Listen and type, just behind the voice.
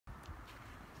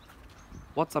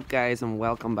What's up guys, and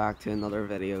welcome back to another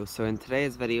video. So in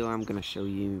today's video I'm going to show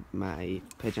you my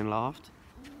pigeon loft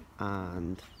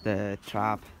and the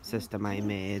trap system I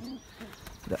made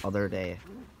the other day.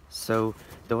 So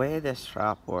the way this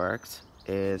trap works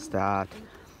is that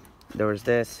there was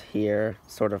this here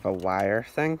sort of a wire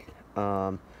thing.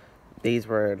 These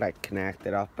were like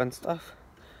connected up and stuff,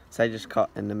 so I just cut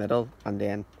in the middle and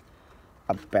then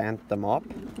I bent them up,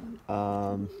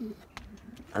 and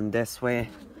this way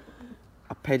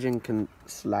a pigeon can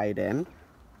slide in,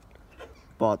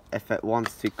 but if it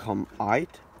wants to come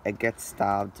out, it gets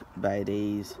stabbed by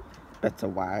these bits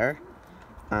of wire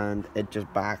and it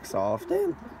just backs off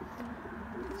then.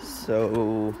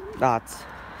 So that's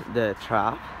the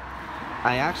trap.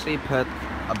 I actually put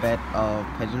a bit of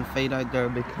pigeon feed out there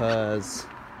because,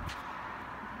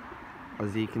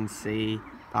 as you can see,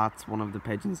 that's one of the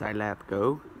pigeons I let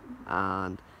go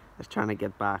and it's trying to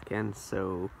get back in.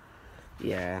 So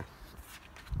yeah,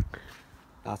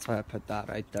 that's why I put that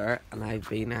out there. And I've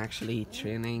been actually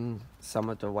training some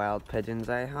of the wild pigeons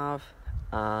I have,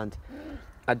 and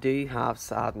I do have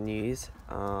sad news.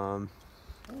 So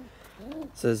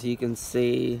as you can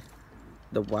see,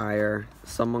 the wire,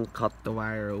 someone cut the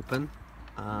wire open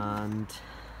and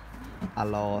I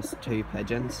lost 2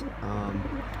 pigeons.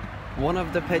 One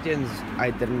of the pigeons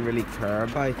I didn't really care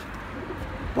about,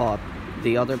 but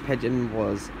the other pigeon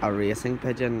was a racing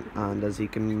pigeon, and as you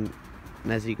can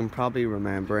probably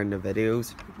remember in the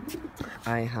videos,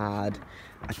 I had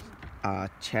a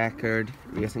checkered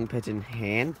racing pigeon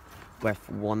hen with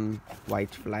one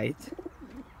white flight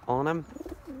on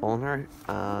her,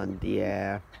 and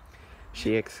yeah,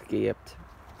 she escaped.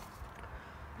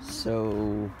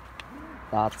 So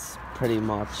that's pretty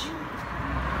much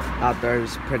that.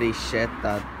 There's pretty shit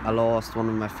that I lost one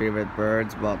of my favorite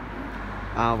birds, but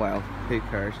ah well, who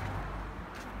cares.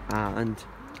 And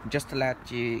just to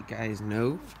let you guys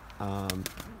know,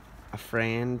 a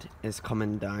friend is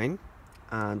coming down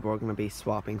and we're going to be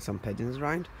swapping some pigeons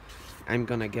around. I'm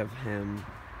going to give him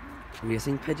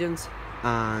racing pigeons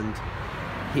and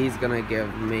he's going to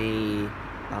give me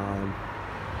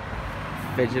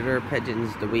fidgeter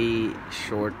pigeons, the wee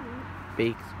short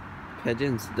beaked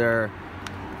pigeons. They're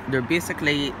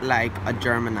basically like a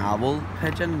German owl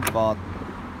pigeon, but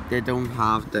they don't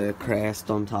have the crest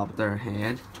on top of their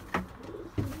head.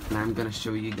 And I'm going to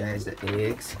show you guys the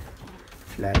eggs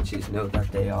to let you know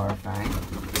that they are fine.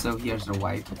 So here's the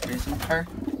white racing pair,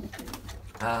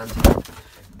 and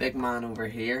big man over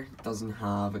here doesn't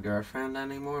have a girlfriend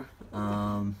anymore.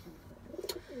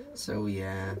 So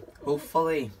yeah,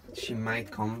 hopefully she might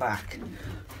come back.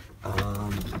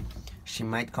 She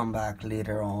might come back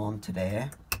later on today,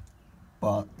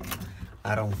 but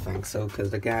I don't think so,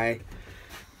 because the guy,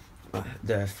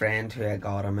 the friend who I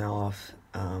got him off,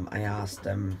 I asked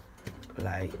him,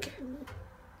 like,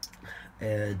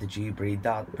 did you breed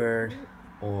that bird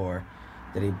or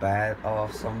did he buy it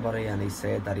off somebody? And he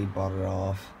said that he bought it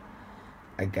off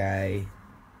a guy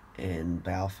in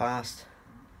Belfast.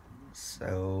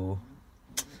 So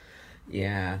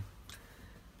yeah,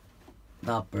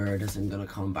 that bird isn't gonna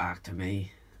come back to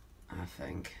me. I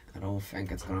don't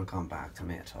think it's gonna come back to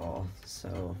me at all.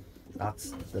 So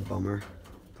that's the bummer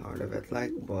part of it,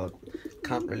 like, but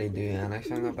can't really do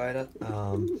anything about it.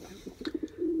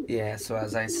 Yeah, so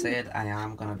as I said, I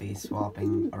am gonna be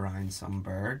swapping around some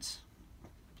birds.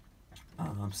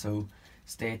 So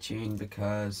stay tuned,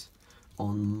 because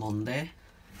on Monday,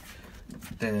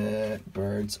 the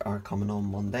birds are coming on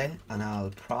Monday, and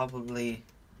I'll probably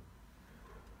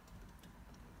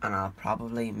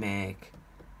make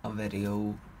a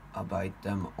video about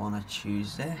them on a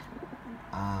Tuesday,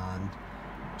 and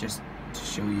just to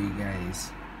show you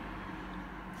guys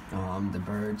the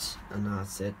birds, and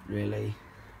that's it really.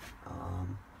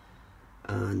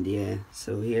 And yeah,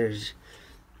 so here's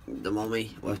the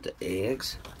mummy with the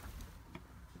eggs.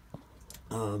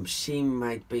 She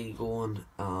might be going.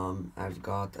 I've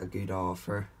got a good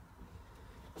offer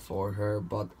for her,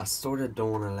 but I sort of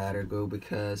don't want to let her go,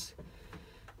 because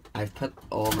I've put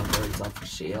all my birds up for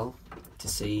sale to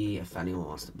see if anyone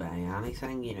wants to buy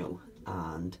anything, you know,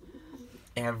 and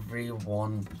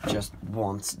everyone just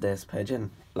wants this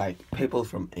pigeon. Like, people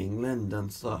from England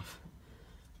and stuff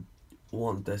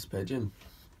want this pigeon.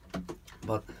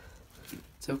 But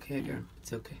it's okay, girl,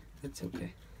 it's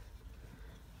okay.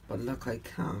 But look how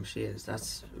calm she is.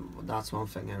 That's one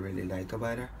thing I really like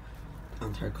about her,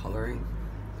 and her colouring.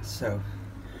 So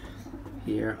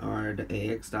here are the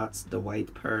eggs. That's the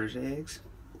white pair's eggs.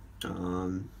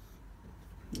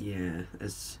 Yeah,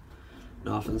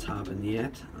 nothing's happened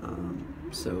yet.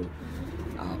 So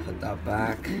I'll put that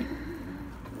back.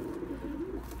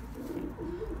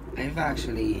 I I've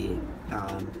actually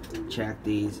checked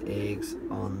these eggs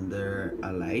under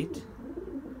a light,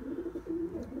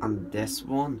 and this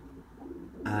one,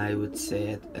 I would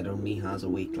say it only has a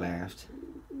week left.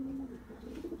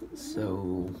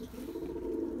 So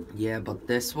yeah, but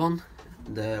this one,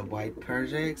 the white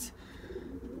Persian eggs,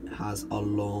 has a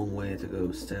long way to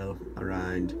go still.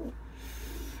 Around,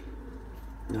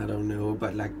 I don't know,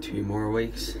 about like 2 more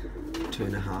weeks,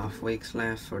 2.5 weeks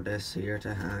left for this here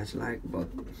to hatch, like. But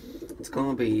it's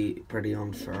gonna be pretty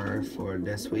unfair for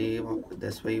this wee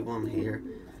one here,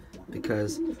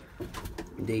 because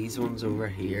these ones over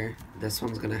here, this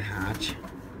one's gonna hatch,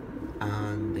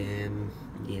 and then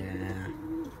yeah,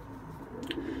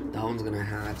 that one's gonna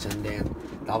hatch, and then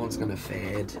that one's gonna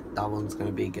fade. That one's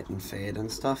gonna be getting fed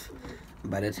and stuff.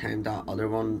 By the time that other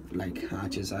one like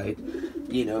hatches out,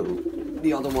 you know,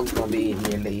 the other one's gonna be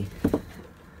nearly.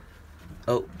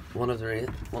 Oh, one of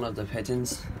the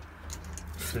pigeons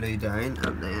flew down,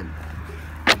 and then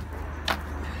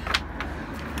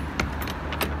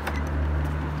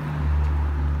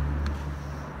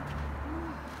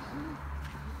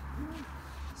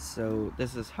so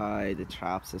this is how the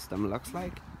trap system looks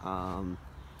like.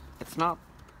 It's not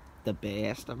the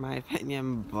best in my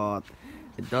opinion, but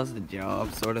it does the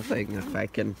job, sort of thing. If I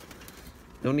can,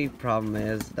 the only problem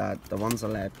is that the ones I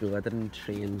let go, I didn't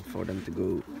train for them to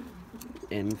go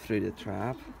in through the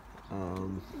trap.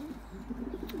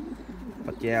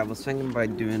 But yeah, I was thinking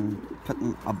about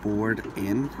putting a board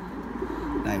in,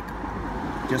 like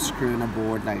just screwing a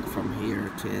board like from here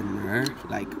to in there,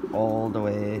 like all the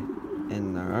way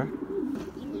in there,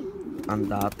 and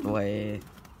that way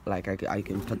like I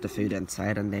can put the food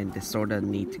inside, and then they sort of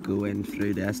need to go in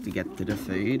through this to get to the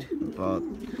food. But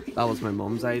that was my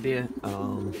mum's idea,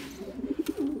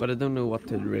 but I don't know what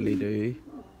to really do,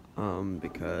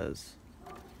 because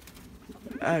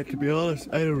to be honest,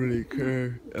 I don't really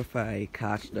care if I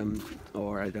catch them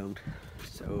or I don't.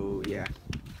 So yeah,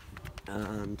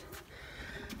 and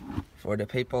for the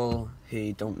people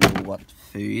who don't know what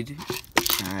food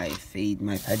I feed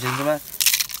my pigeons with,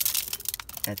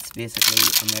 it's basically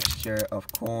a mixture of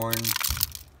corn,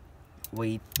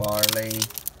 wheat, barley,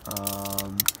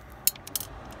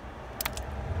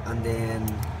 and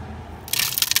then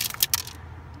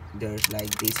there's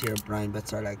like these here brown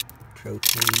bits are like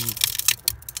protein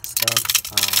stuff.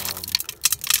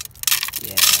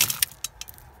 Yeah,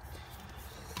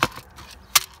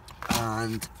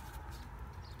 and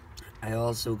I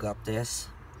also got this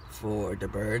for the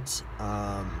birds.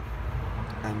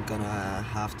 I'm gonna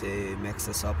have to mix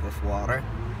this up with water,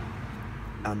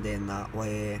 and then that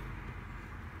way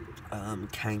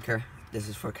canker, this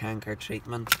is for canker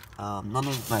treatment. None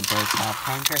of my birds have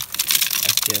canker,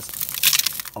 it's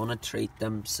just I want to treat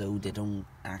them so they don't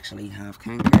actually have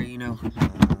canker, you know.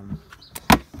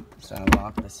 So I'll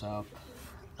lock this up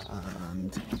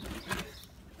and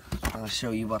I'll show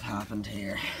you what happened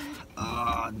here.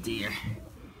 Oh dear.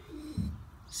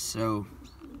 So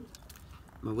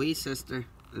my wee sister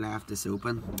left this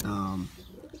open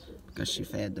because she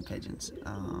fed the pigeons,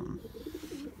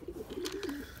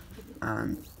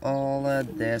 and all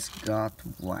of this got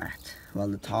wet. Well,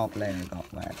 the top layer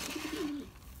got wet,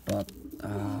 but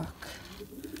oh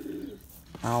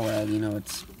well, you know,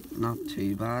 it's not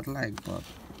too bad, like, but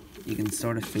you can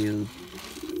sort of feel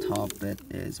the top bit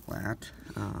is wet,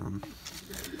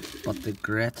 but the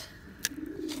grit,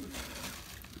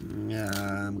 yeah,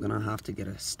 I'm gonna have to get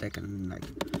a stick and like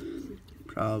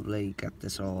probably get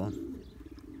this all,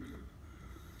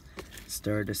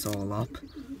 stir this all up,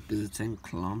 because it's in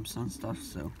clumps and stuff,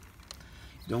 so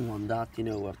you don't want that, you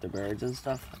know, with the birds and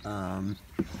stuff.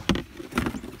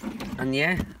 And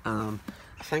yeah, I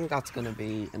think that's gonna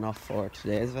be enough for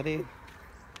today's video.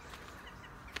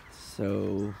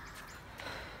 So,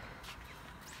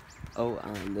 oh,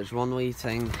 and there's one wee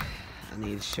thing I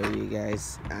need to show you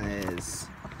guys, is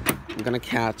I'm gonna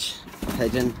catch a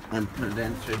pigeon and put it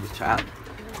in through the trap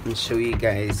and show you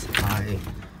guys how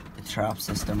the trap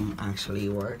system actually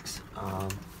works.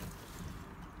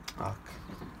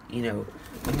 You know,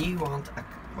 when you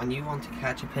want to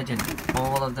catch a pigeon,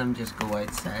 all of them just go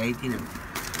outside, you know.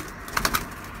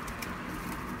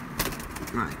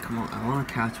 Right, come on, I want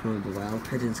to catch one of the wild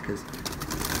pigeons, because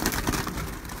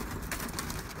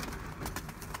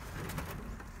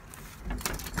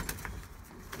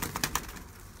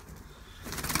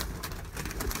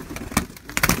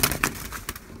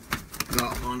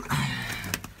got one.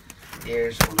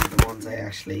 Here's one of the ones I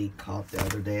actually caught the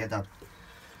other day that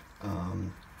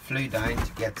flew down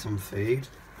to get some food.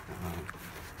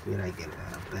 Did I get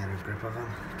a better grip of him?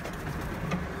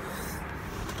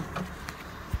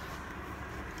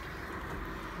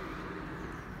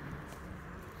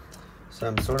 So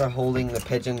I'm sort of holding the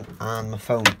pigeon and my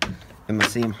phone in my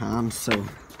same hand, so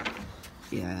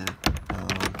yeah.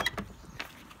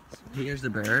 So here's the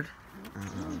bird.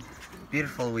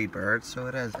 Beautiful wee bird, so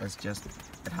it is. It's just,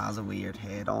 it has a weird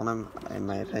head on him, in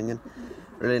my opinion.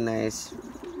 Really nice,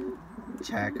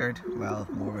 checkered, well,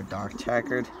 more of a dark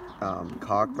checkered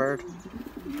cock bird,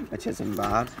 which isn't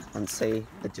bad. And see,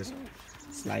 it just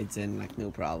slides in like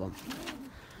no problem.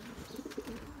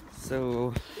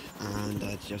 So, and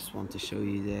I just want to show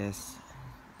you this,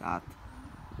 that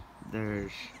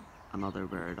there's another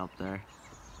bird up there.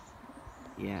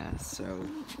 Yeah, so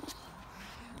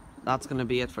that's gonna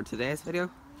be it for today's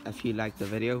video. If you liked the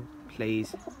video,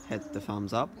 please hit the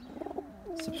thumbs up,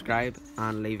 subscribe,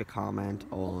 and leave a comment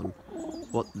on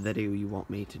what video you want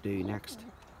me to do next.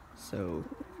 So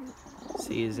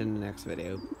see you in the next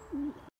video.